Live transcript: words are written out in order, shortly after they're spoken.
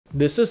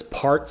This is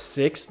part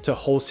 6 to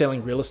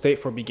wholesaling real estate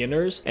for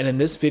beginners, and in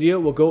this video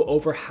we'll go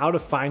over how to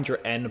find your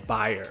end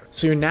buyer.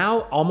 So you're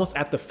now almost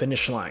at the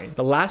finish line.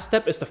 The last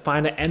step is to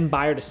find an end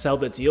buyer to sell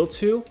the deal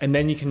to, and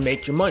then you can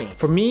make your money.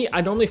 For me,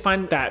 I normally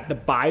find that the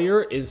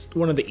buyer is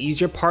one of the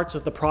easier parts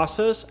of the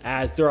process,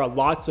 as there are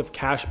lots of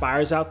cash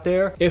buyers out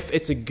there if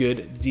it's a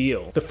good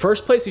deal. The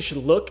first place you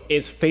should look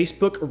is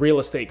Facebook real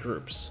estate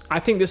groups. I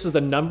think this is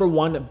the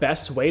 #1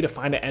 best way to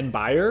find an end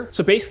buyer.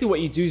 So basically what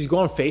you do is you go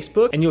on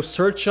Facebook and you'll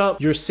search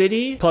up your city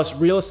plus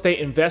real estate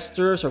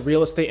investors or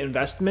real estate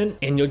investment,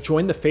 and you'll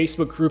join the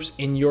Facebook groups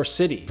in your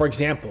city. For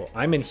example,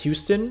 I'm in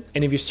Houston,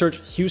 and if you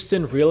search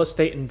Houston real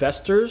estate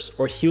investors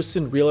or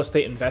Houston real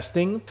estate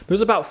investing,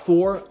 there's about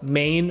 4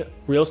 main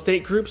real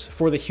estate groups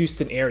for the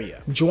Houston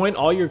area. Join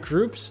all your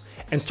groups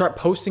and start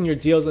posting your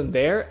deals in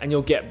there, and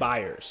you'll get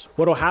buyers.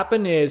 What'll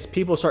happen is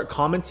people start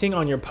commenting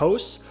on your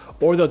posts,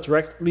 or they'll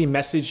directly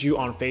message you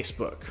on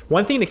Facebook.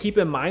 One thing to keep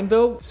in mind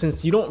though,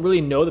 since you don't really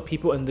know the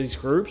people in these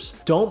groups,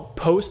 don't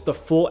post the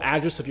full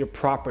address of your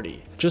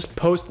property. Just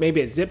post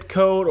maybe a zip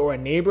code or a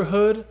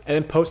neighborhood, and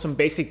then post some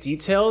basic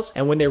details.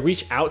 And when they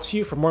reach out to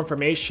you for more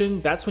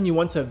information, that's when you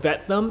want to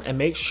vet them and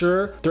make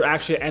sure they're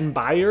actually an end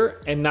buyer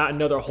and not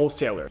another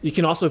wholesaler. You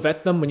can also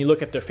vet them when you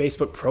look at their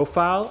Facebook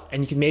profile,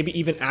 and you can maybe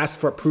even ask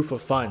for a proof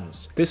of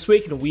funds. This way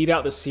you can weed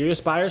out the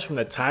serious buyers from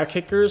the tire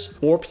kickers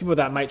or people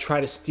that might try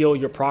to steal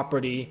your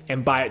property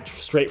and buy it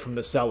straight from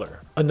the seller.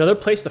 Another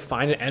place to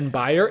find an end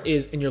buyer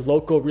is in your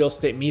local real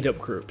estate meetup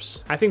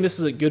groups. I think this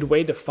is a good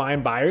way to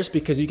find buyers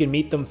because you can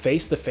meet them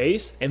face to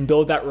face and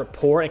build that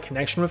rapport and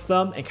connection with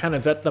them and kind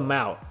of vet them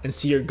out and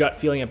see your gut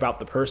feeling about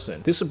the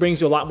person. This brings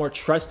you a lot more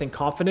trust and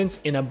confidence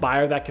in a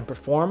buyer that can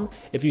perform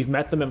if you've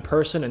met them in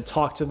person and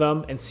talked to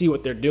them and see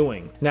what they're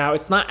doing. Now,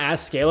 it's not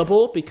as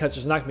scalable because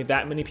there's not gonna be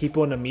that many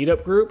people in a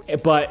meetup group,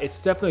 but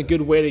it's definitely a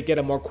good way to get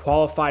a more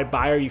qualified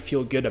buyer you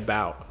feel good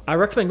about. I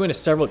recommend going to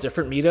several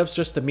different meetups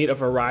just to meet a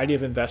variety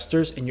of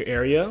investors in your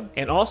area.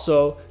 And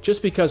also,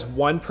 just because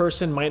one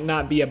person might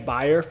not be a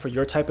buyer for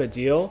your type of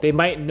deal, they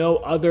might know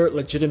other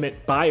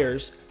legitimate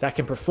buyers that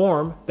can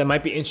perform that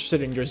might be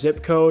interested in your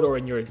zip code or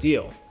in your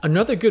deal.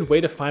 Another good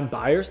way to find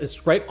buyers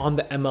is right on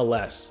the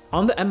MLS.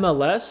 On the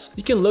MLS,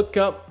 you can look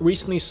up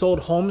recently sold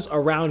homes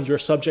around your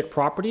subject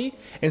property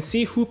and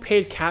see who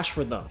paid cash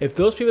for them. If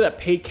those people that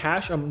paid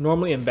cash are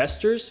normally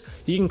investors,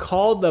 you can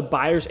call the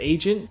buyer's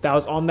agent that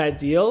was on that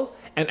deal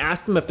and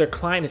ask them if their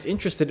client is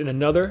interested in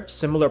another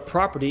similar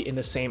property in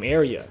the same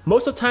area.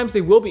 Most of the times they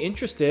will be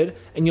interested,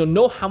 and you'll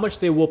know how much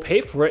they will pay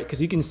for it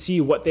because you can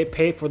see what they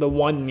pay for the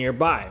one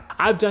nearby.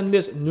 I've done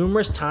this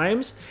numerous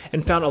times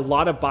and found a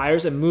lot of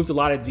buyers and moved a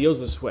lot of deals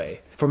this way.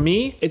 For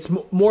me, it's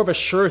more of a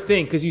sure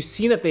thing because you've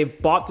seen that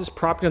they've bought this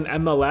property on the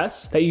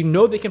MLS, that you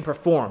know they can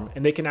perform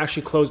and they can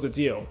actually close the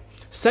deal.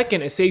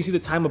 Second, it saves you the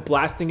time of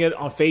blasting it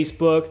on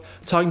Facebook,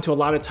 talking to a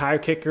lot of tire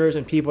kickers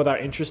and people that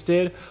are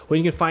interested,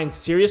 when you can find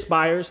serious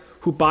buyers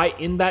who buy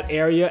in that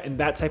area and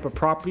that type of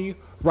property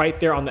right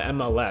there on the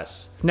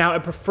MLS. Now, I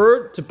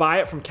prefer to buy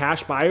it from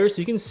cash buyers.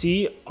 You can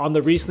see on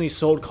the recently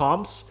sold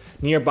comps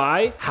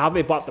nearby how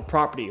they bought the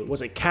property.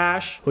 Was it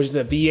cash? Was it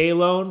a VA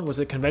loan? Was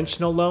it a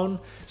conventional loan?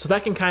 So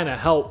that can kind of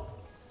help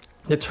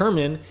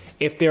determine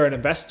if they're an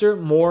investor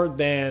more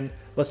than,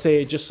 let's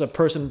say, just a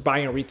person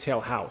buying a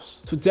retail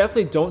house. So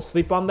definitely don't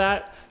sleep on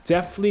that.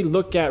 Definitely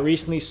look at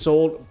recently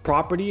sold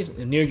properties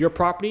near your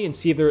property and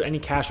see if there are any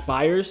cash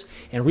buyers,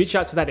 and reach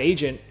out to that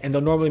agent, and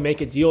they'll normally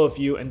make a deal with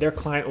you and their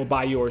client will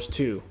buy yours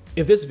too.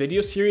 If this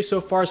video series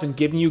so far has been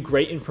giving you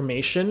great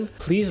information,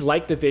 please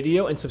like the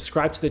video and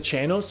subscribe to the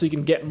channel so you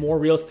can get more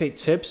real estate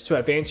tips to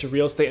advance your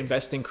real estate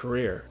investing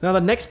career. Now,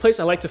 the next place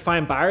I like to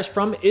find buyers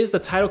from is the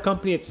title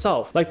company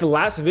itself. Like the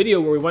last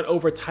video where we went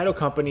over title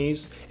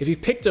companies, if you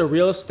picked a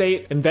real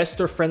estate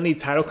investor-friendly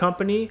title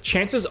company,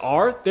 chances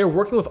are they're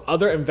working with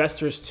other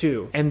investors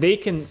too, and they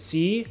can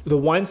see the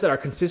ones that are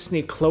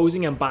consistently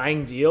closing and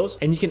buying deals,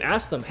 and you can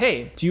ask them,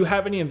 hey, do you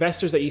have any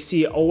investors that you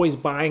see always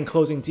buying,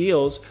 closing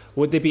deals?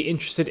 Would they be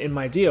interested in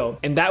my deal?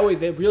 And that way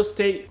the real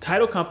estate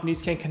title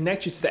companies can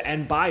connect you to the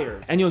end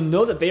buyer, and you'll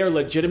know that they are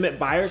legitimate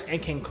buyers and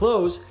can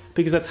close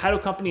because the title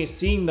company is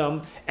seeing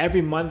them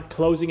every month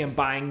closing and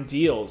buying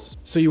deals.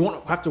 So you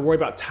won't have to worry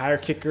about tire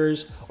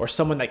kickers or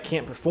someone that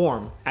can't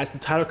perform, as the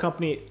title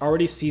company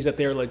already sees that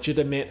they're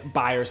legitimate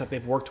buyers that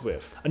they've worked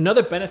with.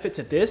 Another benefit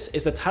to this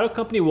is the title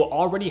company will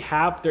already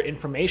have their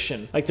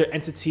information, like their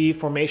entity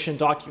formation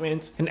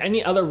documents and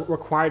any other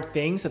required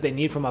things that they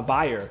need from a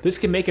buyer. This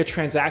can make a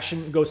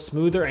transaction go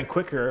smoother and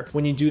quicker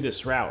when you do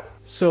this route.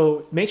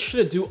 So make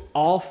sure to do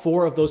all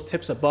 4 of those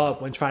tips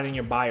above when finding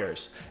your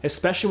buyers,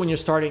 especially when you're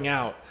starting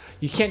out.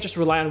 You can't just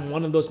rely on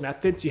one of those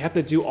methods. You have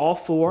to do all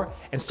 4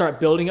 and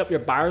start building up your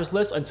buyers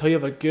list until you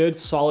have a good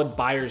solid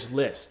buyers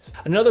list.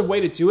 Another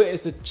way to do it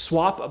is to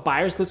swap a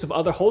buyers list with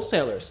other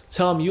wholesalers.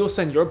 Tell them you'll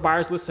send your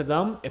buyers list to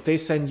them if they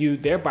send you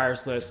their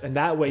buyers list, and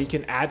that way you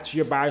can add to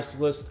your buyers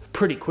list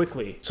pretty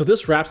quickly. So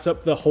this wraps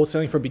up the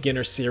Wholesaling for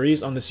Beginners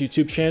series on this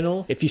YouTube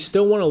channel. If you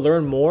still want to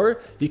learn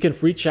more, you can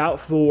reach out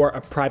for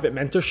a private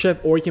mentorship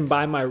membership, or you can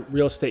buy my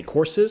real estate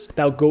courses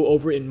that'll go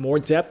over in more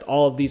depth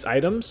all of these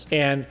items.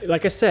 And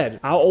like I said,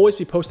 I'll always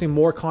be posting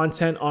more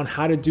content on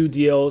how to do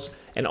deals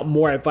and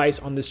more advice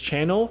on this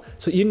channel.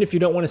 So even if you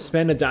don't want to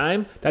spend a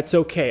dime, that's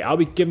okay. I'll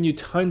be giving you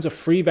tons of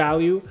free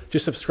value.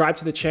 Just subscribe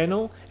to the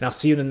channel, and I'll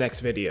see you in the next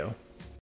video.